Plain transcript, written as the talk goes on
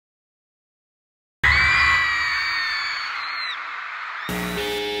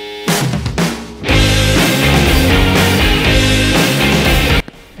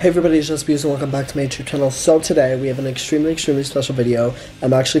Hey everybody, it's Just Views and welcome back to my YouTube channel. So today we have an extremely special video.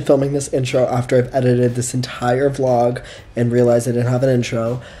 I'm actually filming this intro after I've edited this entire vlog and realized I didn't have an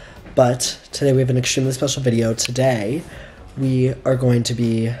intro. But today we have an extremely special video. Today we are going to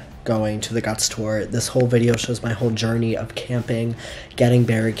be going to the Guts tour. This whole video shows my whole journey of camping, getting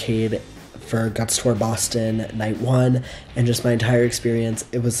Barricade for Guts Tour Boston night 1, and just my entire experience.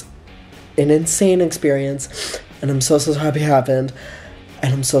 It was an insane experience and I'm so happy it happened.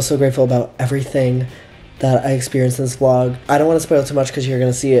 And I'm so grateful about everything that I experienced in this vlog. I don't want to spoil too much because you're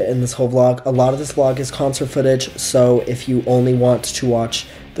going to see it in this whole vlog. A lot of this vlog is concert footage, so if you only want to watch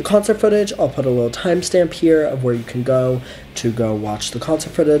the concert footage, I'll put a little timestamp here of where you can go to go watch the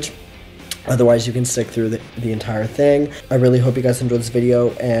concert footage. Otherwise, you can stick through the entire thing. I really hope you guys enjoyed this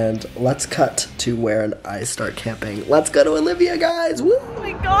video, and let's cut to where I start camping. Let's go to Olivia, guys! Woo! Oh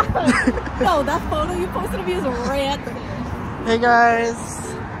my god! No, that photo you posted of me is random. Hey guys,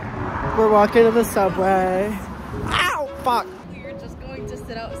 we're walking to the subway. Ow, fuck. We were just going to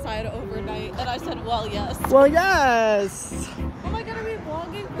sit outside overnight, and I said, well, yes. Well, yes. Am I gonna be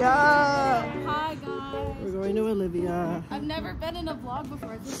vlogging? Yeah. Hi guys. We're going to Olivia. I've never been in a vlog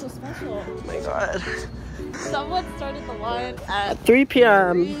before. This is so special. Oh my god. Someone started the line at 3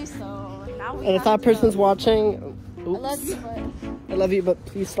 p.m. 3, so now we And if that person's watching, oops. I love you, but I love you, but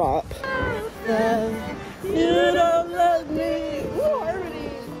please stop. You don't love me. Woo,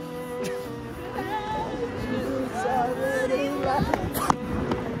 harmony.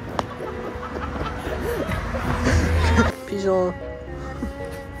 Pigeon.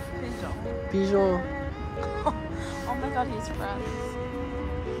 Pigeon. oh my god, he's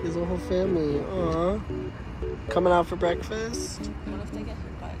friends. His whole family. Aww. Coming out for breakfast. What if they get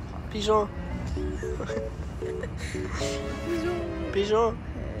hit by a car? Pigeon. Pigeon.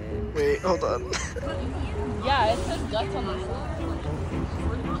 Wait, hold on. Yeah, it says Guts on the side.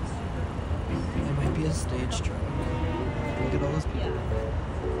 It might be a stage truck. Look at all those people.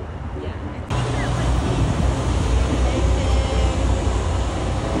 Yeah.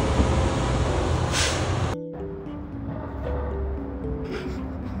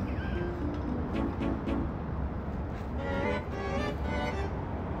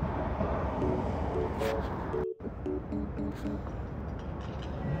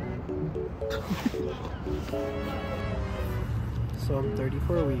 So I'm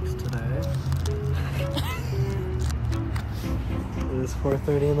 34 weeks today. It is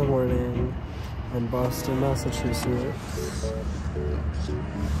 4:30 in the morning in Boston, Massachusetts.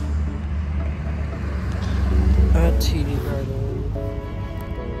 At TD Garden.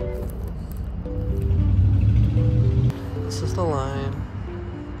 This is the line.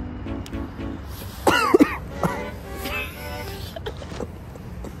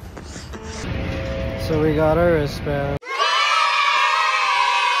 So we got our wristband.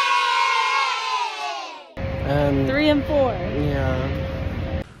 And 3 and 4.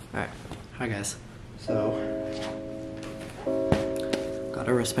 yeah. Alright. Hi guys. So got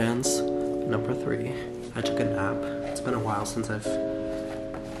our wristbands. Number 3. I took a nap. It's been a while since I've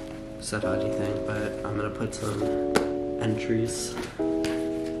said anything, but I'm gonna put some entries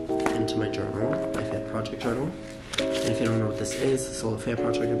into my journal, my fan project journal. And if you don't know what this is a little fan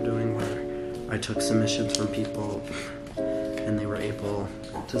project I'm doing where I took submissions from people and they were able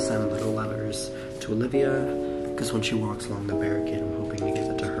to send little letters to Olivia, because when she walks along the barricade, I'm hoping to give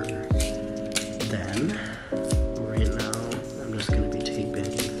it to her. Then, right now, I'm just going to be taping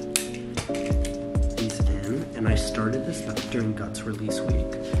these in. And I started this back during Guts release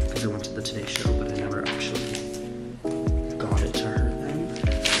week, because I went to the Today Show, but I never actually got it to her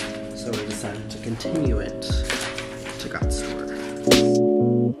then. So I decided to continue it to Guts Tour.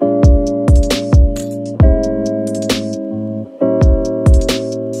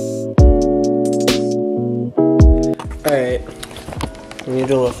 Alright, we need to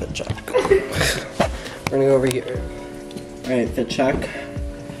do a little fit check. We're gonna go over here. Alright, fit check.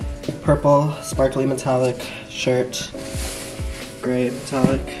 Purple, sparkly metallic shirt. Gray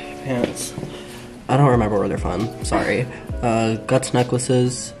metallic pants. I don't remember where they're from, sorry. Guts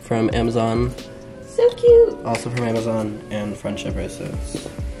necklaces from Amazon. So cute. Also from Amazon, and friendship bracelets.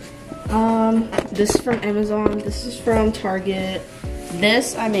 This is from Amazon. This is from Target.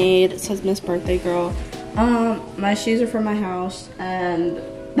 This I made. It says Miss Birthday Girl. My shoes are from my house, and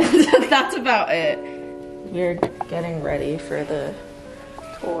that's about it. We're getting ready for the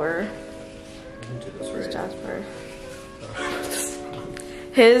tour. This right. Jasper.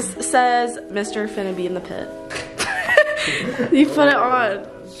 His says Mr. Finna be in the pit. You put it on.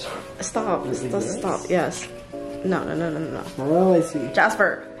 Stop. Stop. Yes. No. Oh, I see.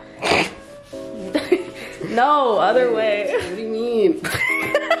 Jasper. No, other way. What do you mean?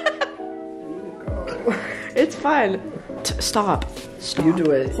 It's fine. Stop. Stop. You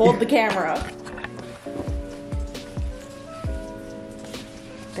do it. Hold the camera.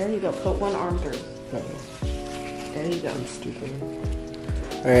 There you go. Put one arm through. No. There you go. I'm stupid.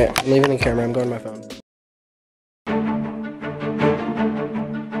 Alright, I'm leaving the camera. I'm going to my phone.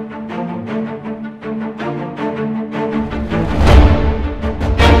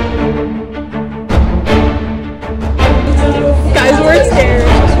 Guys, we're scared.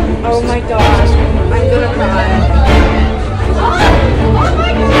 Oh my gosh. I'm gonna cry.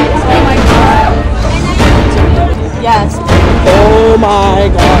 Oh my god. Yes. Oh my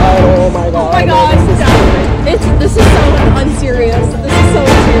god, oh my god. Oh my gosh. This is so unserious. This is so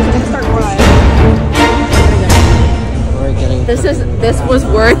unserious. I'm gonna start crying. We're getting This was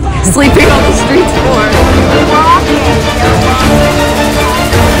worth sleeping on the streets for.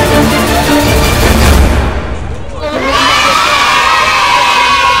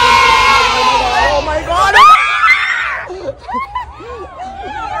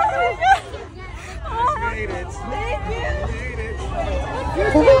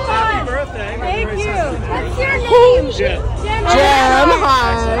 Happy birthday. Thank you. What's your name? Jim. Jim, hi.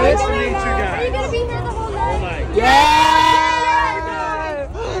 Nice to meet you Are you guys. going to be here the whole All night? night. Yeah!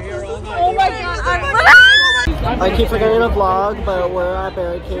 We're here all night. Oh my god. I keep forgetting to vlog, but we're at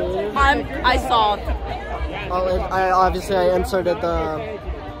Barricade. I saw. Obviously I inserted the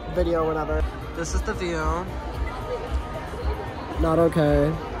video whenever. This is the view. Not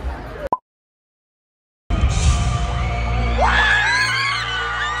okay.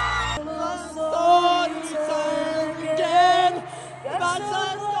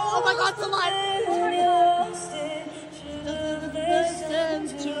 Oh my god, it's alive!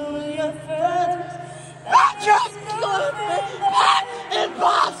 In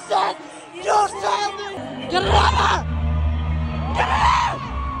Boston! You tell me! Get it over! Get it out!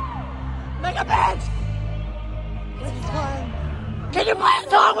 Make a bitch! Can you play a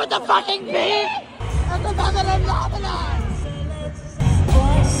song with the fucking beat? And the fucking phenomenon!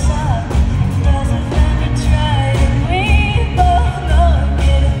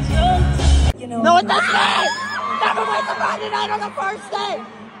 No, it doesn't! Never went to Friday night on the first day!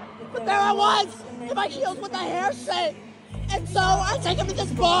 But there I was, in my heels with the hair shake. And so I take him to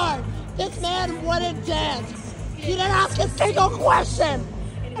this bar. This man wouldn't dance. He didn't ask a single question.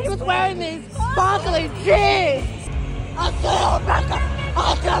 And he was wearing these sparkly jeans. I said, oh my god,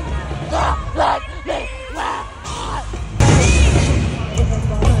 I can not let me wear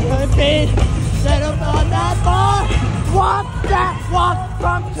it. Beat, set up on that bar. Walk that walk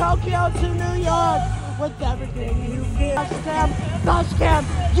from Tokyo to New York with everything you feel. Touch cam,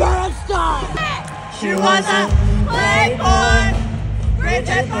 you're a star. She was a playboy, rich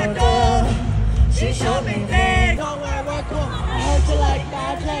as my girl. She showed me things. Don't wear work cool. I heard you like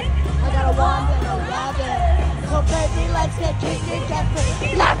magic. I got a wand and a rabbit. So baby, let's get kinky, get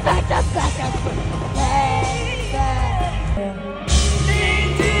free. Let's make this back and free. Hey, yeah.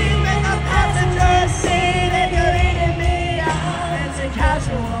 Deep in the passenger seat, and you're eating me out. It's a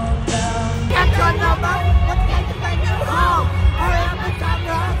casual down. Get your number. What's the next thing you call? Hurry up and come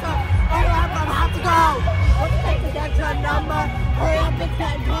to answer. Hurry up and have to go. What's the next to get your number? Hurry up and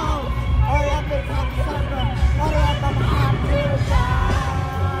get home. Hurry up and come to supper. Hurry up and have to go.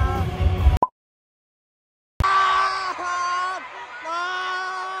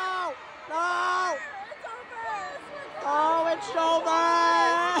 It's over!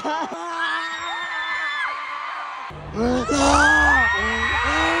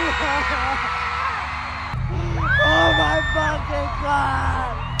 Oh my fucking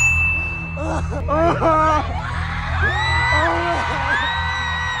god! Oh my god!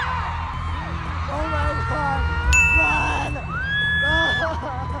 Run!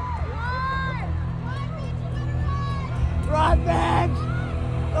 Run, bitch!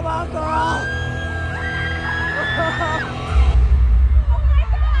 Come on, girl!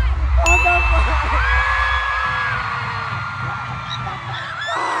 Oh no!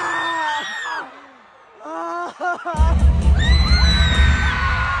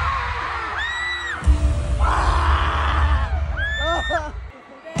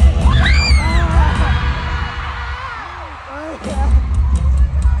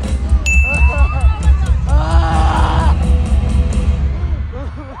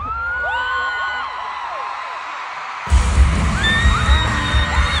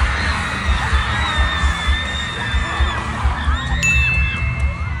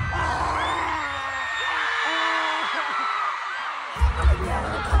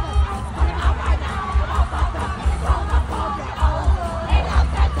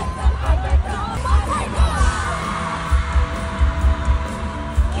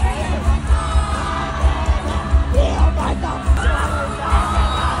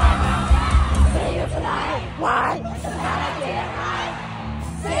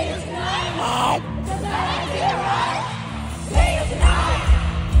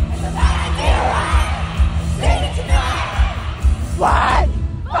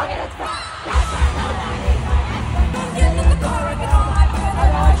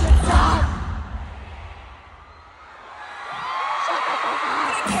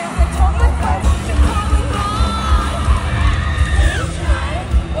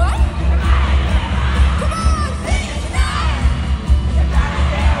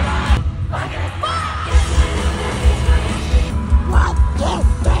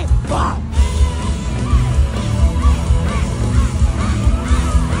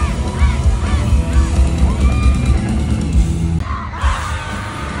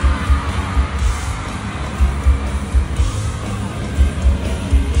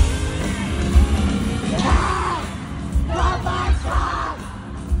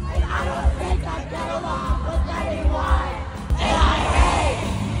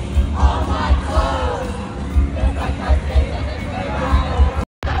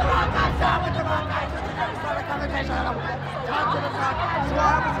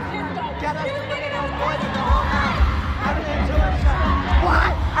 get us to bring those boys in the whole night. Everything to us.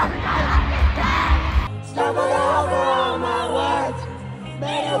 What? Everybody let me down. Stumbled over all my words.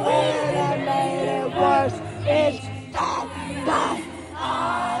 Made it weird and made it worse. It's dead, but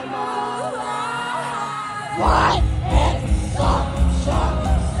I'm alive. What? It's so short.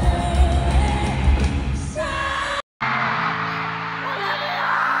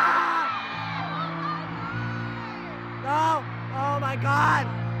 No! Oh my God!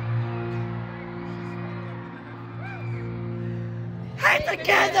 Hate the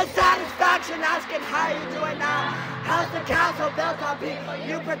kids of satisfaction asking how you doing now. How's the castle built on people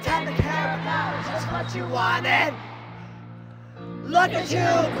you pretend to care about? Is this what you wanted? Look at you,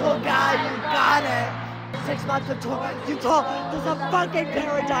 cool guy, you got it. 6 months of tour, you told there's a fucking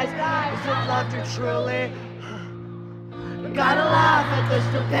paradise. Is it loved you truly? You gotta laugh at the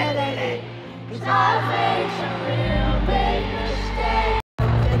stupidity. Cause I made some real big mistakes.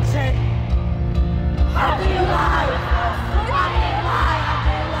 It's it. How do you lie? How do you lie? How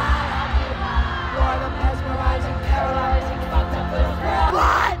do you lie? How do you lie? You're the mesmerizing, paralyzing, fucked up little girl.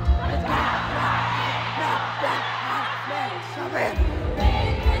 What? It's got some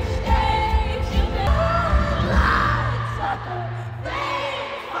big mistakes. You sucker,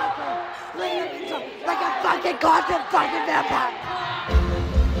 fake fucker, bleeding like a fucking goddamn fucking vampire.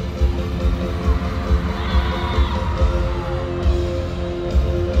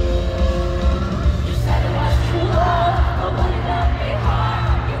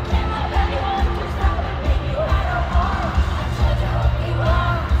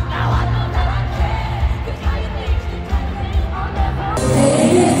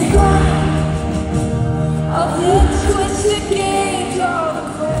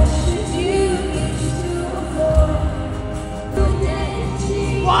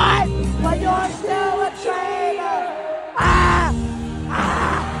 What? But you're still a traitor!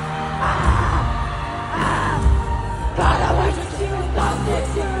 God, I wish that you would stop this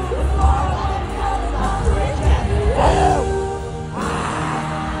you before all the hell not reaching you!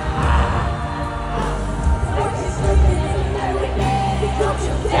 What you sleeping in every day? Don't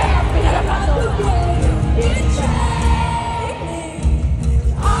you dare forget about the way you betrayed me!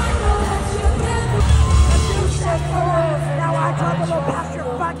 I know that you've been you said forever. Now I talk about past your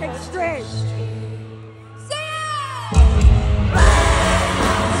fucking street.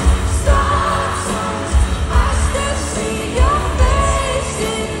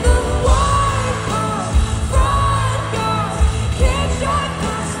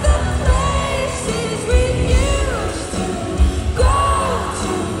 Go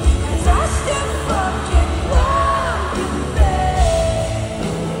to, 'cause I still fucking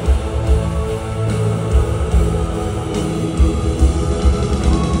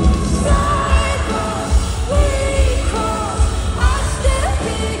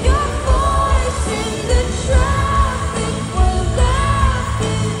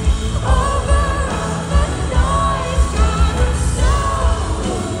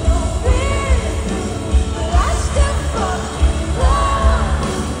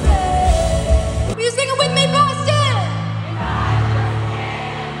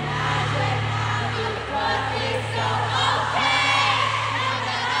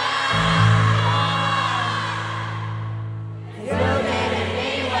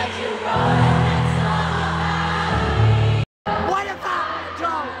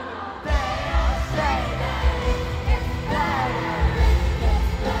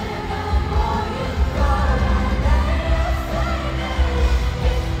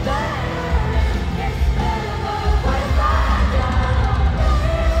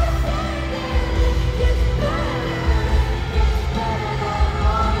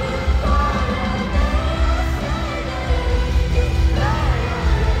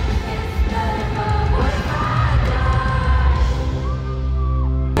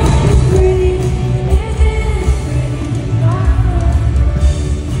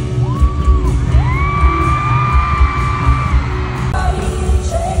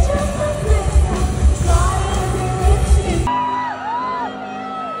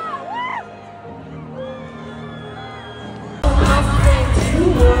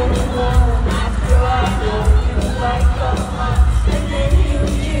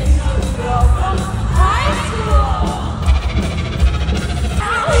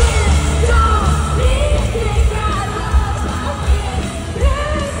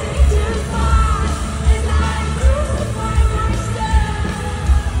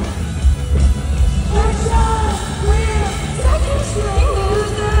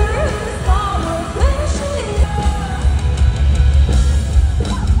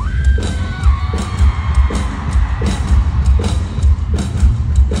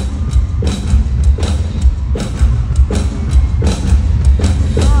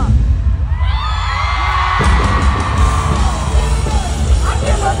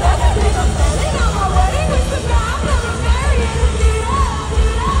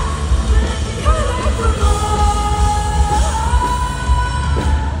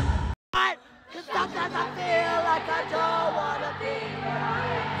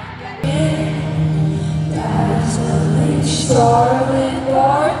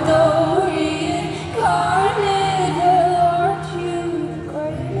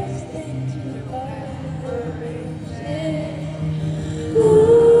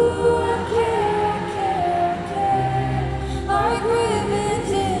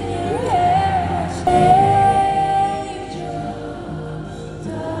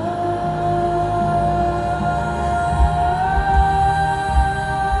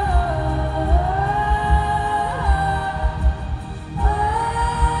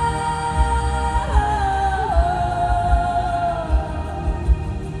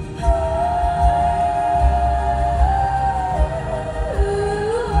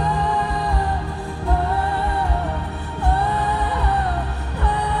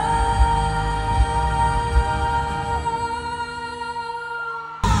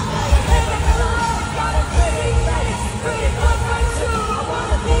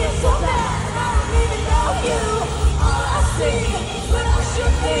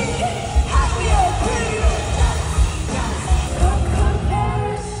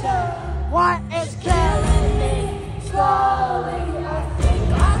What is killing me slowly?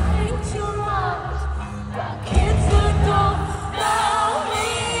 I think too much, but kids that don't know me.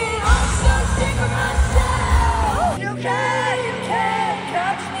 I'm so sick of myself. You can't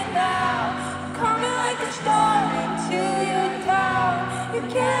catch me now. I'm coming like a star into your town. You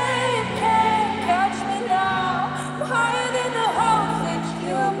can't catch me now. I'm higher than the hopes that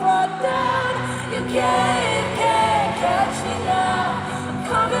you brought down. You can't catch me now.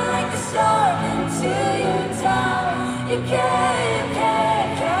 Coming like a star into your town. You can't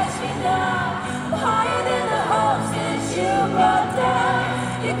catch me now. I'm higher than the hopes that you brought down.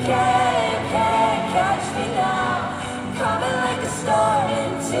 You can't catch me now. Coming like a star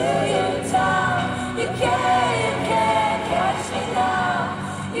into your town. You can't catch me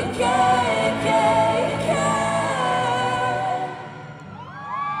now. You can't.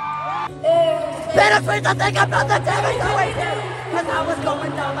 Better please don't think about the damage that we did. Cause I was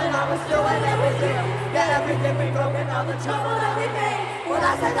going dumb and I was doing it with you. That everything we broke and all the trouble that we made. When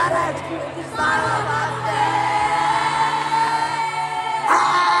I said that I executed the smile on my face.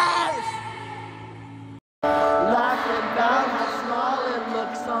 Laughing about how small it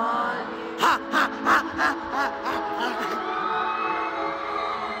looks on. Ha ha ha ha ha ha.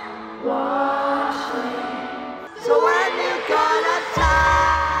 Watching. So when you gonna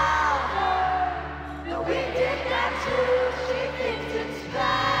tell? No, we did that too. She thinks it's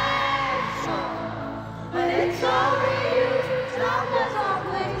special, but it's all reused. Numbers on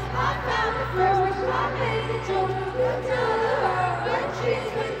place. I found it first. I made the joke. You tell her when she's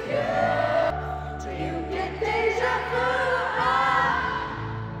with you. Do you get deja vu?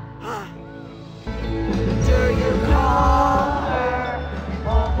 Do you call her?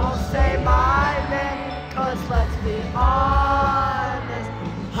 Almost say my name. Cause let's be honest,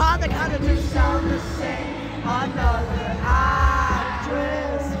 all the kind of do sound the same. Another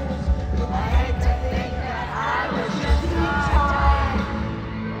actress. I hate to think that I was just trying.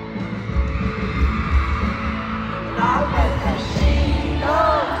 And I bet that she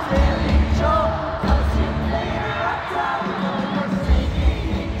knows every joke. Cause you play her uptown when we're singing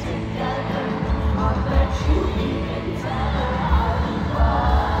it together. I bet you even tell her how you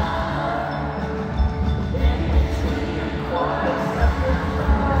love. In between your chorus of your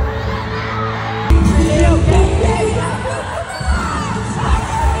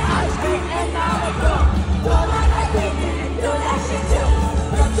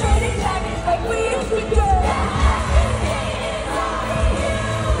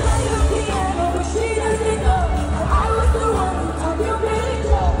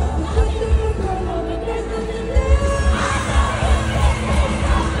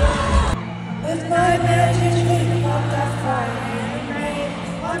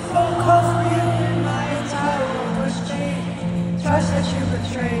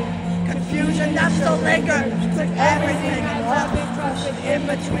confusion that still lingers. Took everything and left me crushing in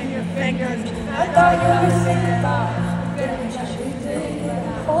between your fingers. I thought you were sick about feeling that you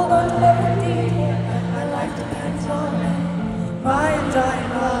did. Hold on to everything. My life depends on it. My undying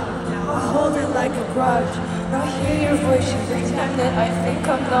love. Now I hold it like a grudge. Now I hear your voice. You pretend that I think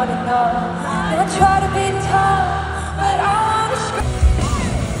I'm not enough. And I try to be tough, but I wanna scream.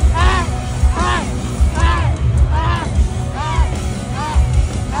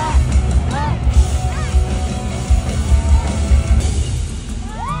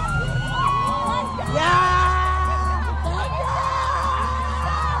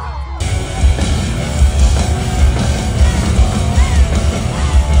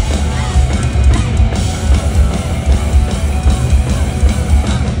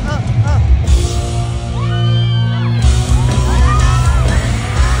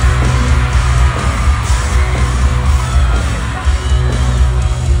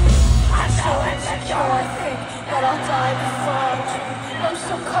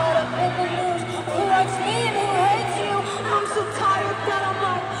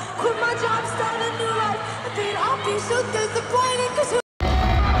 so disappointed because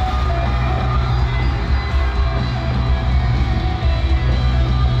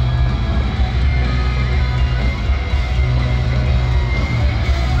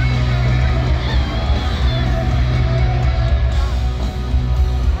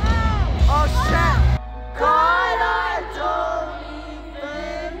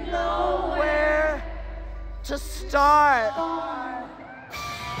to start.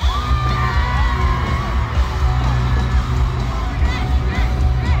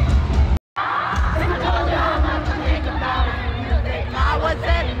 I was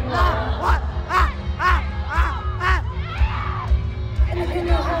in love. What? And if you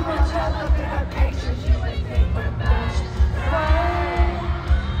know how much I loved her patience, you would think we're best friends.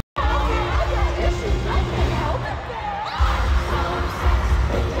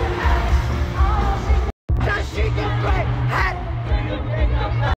 She can break head.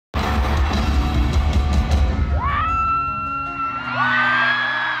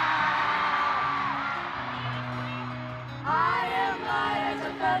 I am light as a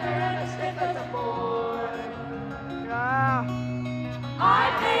feather and as stiff as a board. Yeah.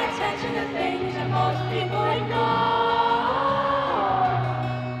 I pay attention to things that most people ignore.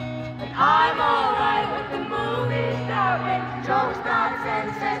 And I'm alright with the movies that make jokes,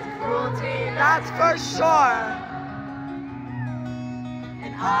 nonsense, and cruelty. That's for sure.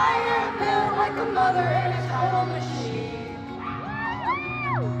 And I am built like a mother in a total machine.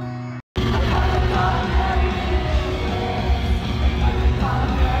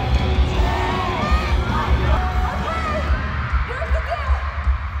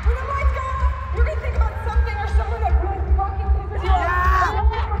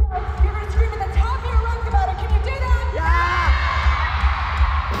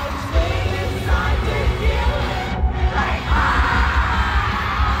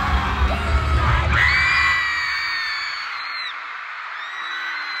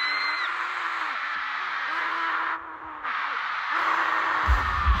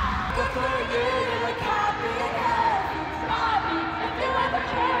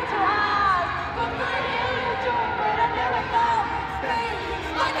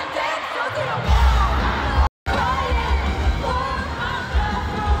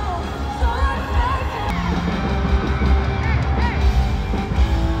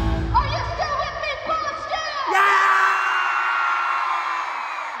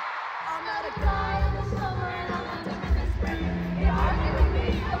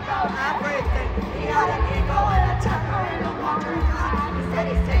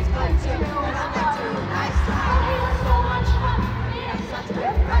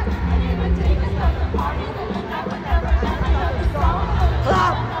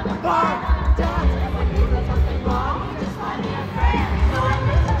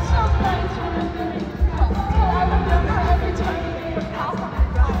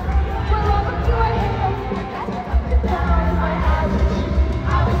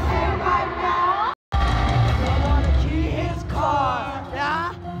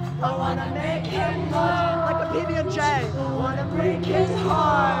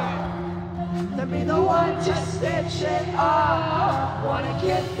 To be the one to stitch it up. Wanna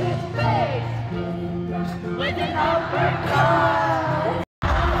kiss his face with an uppercut.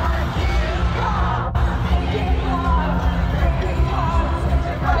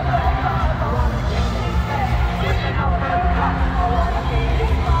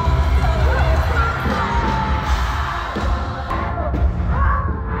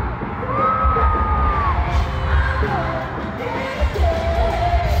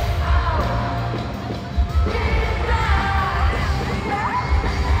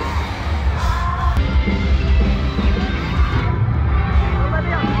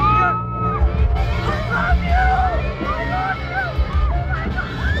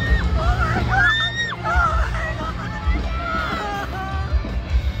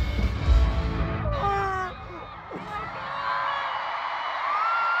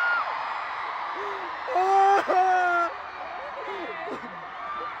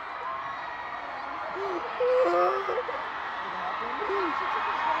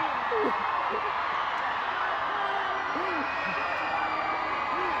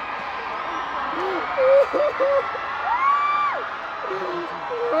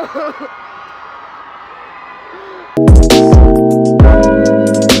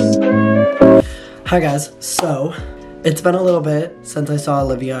 Hi guys, so it's been a little bit since I saw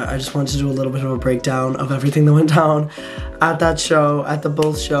Olivia. I just wanted to do a little bit of a breakdown of everything that went down at that show, at the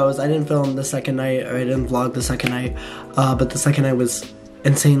both shows. I didn't film the second night, or I didn't vlog the second night, but the second night was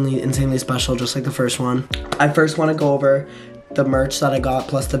insanely special, just like the first one. I first want to go over the merch that I got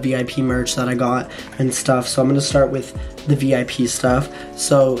plus the VIP merch that I got and stuff. So I'm gonna start with the VIP stuff.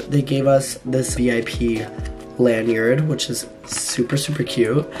 So they gave us this VIP lanyard, which is super, super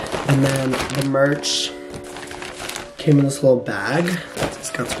cute. And then the merch came in this little bag. It's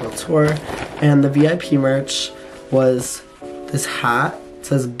Guts World Tour. And the VIP merch was this hat. It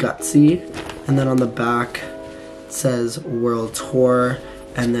says Gutsy. And then on the back it says World Tour.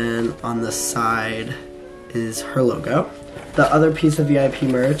 And then on the side is her logo. The other piece of VIP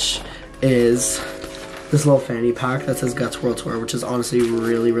merch is this little fanny pack that says Guts World Tour, which is honestly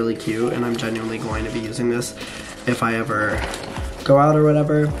really, really cute, and I'm genuinely going to be using this if I ever go out or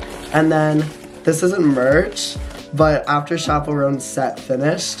whatever. And then, this isn't merch, but after Chappell Roan's set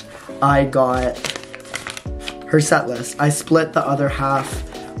finished, I got her set list. I split the other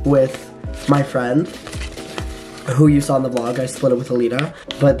half with my friend, who you saw in the vlog. I split it with Alita,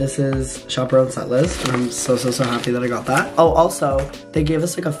 but this is Chappell Roan's set list, and I'm so, so, so happy that I got that. Oh, also, they gave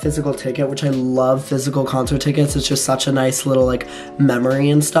us like a physical ticket, which I love physical concert tickets. It's just such a nice little like memory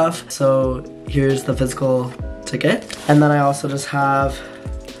and stuff. So here's the physical ticket. And then I also just have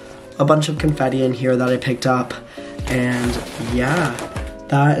a bunch of confetti in here that I picked up. And yeah,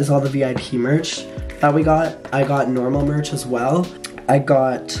 that is all the VIP merch that we got. I got normal merch as well. I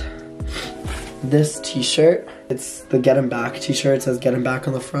got this t-shirt. It's the Get 'Em Back t-shirt. It says Get 'Em Back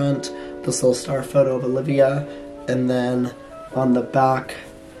on the front. This little star photo of Olivia. And then on the back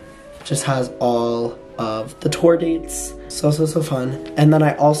just has all of the tour dates. So, so, so fun. And then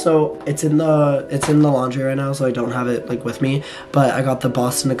I also, it's in the laundry right now, so I don't have it like with me, but I got the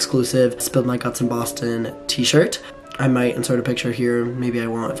Boston exclusive Spilled My Guts in Boston t-shirt. I might insert a picture here. Maybe I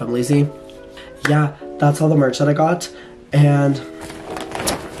won't if I'm lazy. Yeah, that's all the merch that I got. And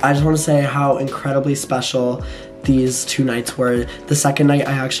I just want to say how incredibly special these 2 nights were. The second night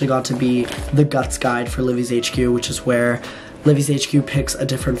I actually got to be the Guts guide for Livy's HQ, which is where Livy's HQ picks a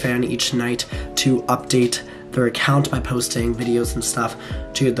different fan each night to update their account by posting videos and stuff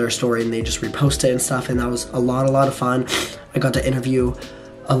to their story, and they just repost it and stuff, and that was a lot of fun. I got to interview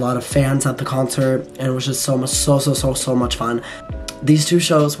a lot of fans at the concert, and it was just so much fun. These 2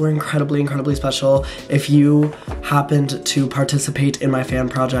 shows were incredibly special. If you happened to participate in my fan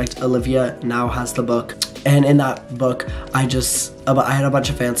project, Olivia now has the book. And in that book, I had a bunch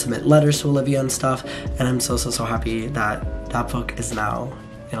of fans submit letters to Olivia and stuff, and I'm so happy that that book is now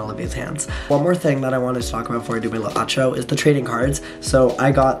in Olivia's hands. One more thing that I wanted to talk about before I do my little outro is the trading cards. So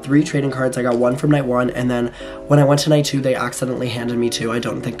I got 3 trading cards. I got 1 from night 1, and then when I went to night 2, they accidentally handed me 2. I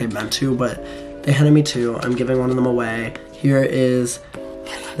don't think they meant to, but they handed me 2. I'm giving one of them away.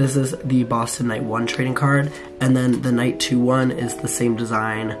 this is the Boston night 1 trading card, and then the night 2 one is the same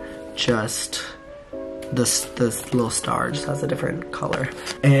design, just this little star just has a different color.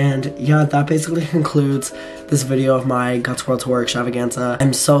 And yeah, that basically concludes this video of my Guts World Tour extravaganza.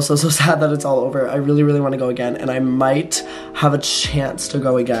 I'm so sad that it's all over. I really want to go again, and I might have a chance to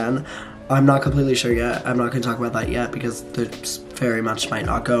go again. I'm not completely sure yet. I'm not going to talk about that yet because there's very much might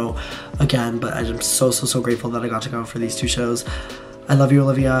not go again, but I'm so grateful that I got to go for these 2 shows. I love you,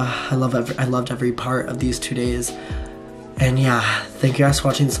 Olivia. I loved every part of these 2 days. And yeah, thank you guys for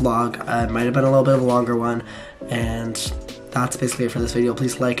watching this vlog. It might have been a little bit of a longer one, and that's basically it for this video.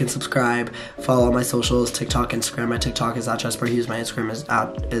 Please like and subscribe. Follow all my socials, TikTok, Instagram. My TikTok is @JasperHughes. My Instagram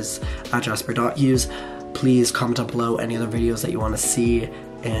is @jasper.hughes. Please comment down below any other videos that you want to see.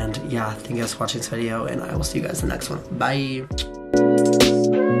 And yeah, thank you guys for watching this video, and I will see you guys in the next one. Bye!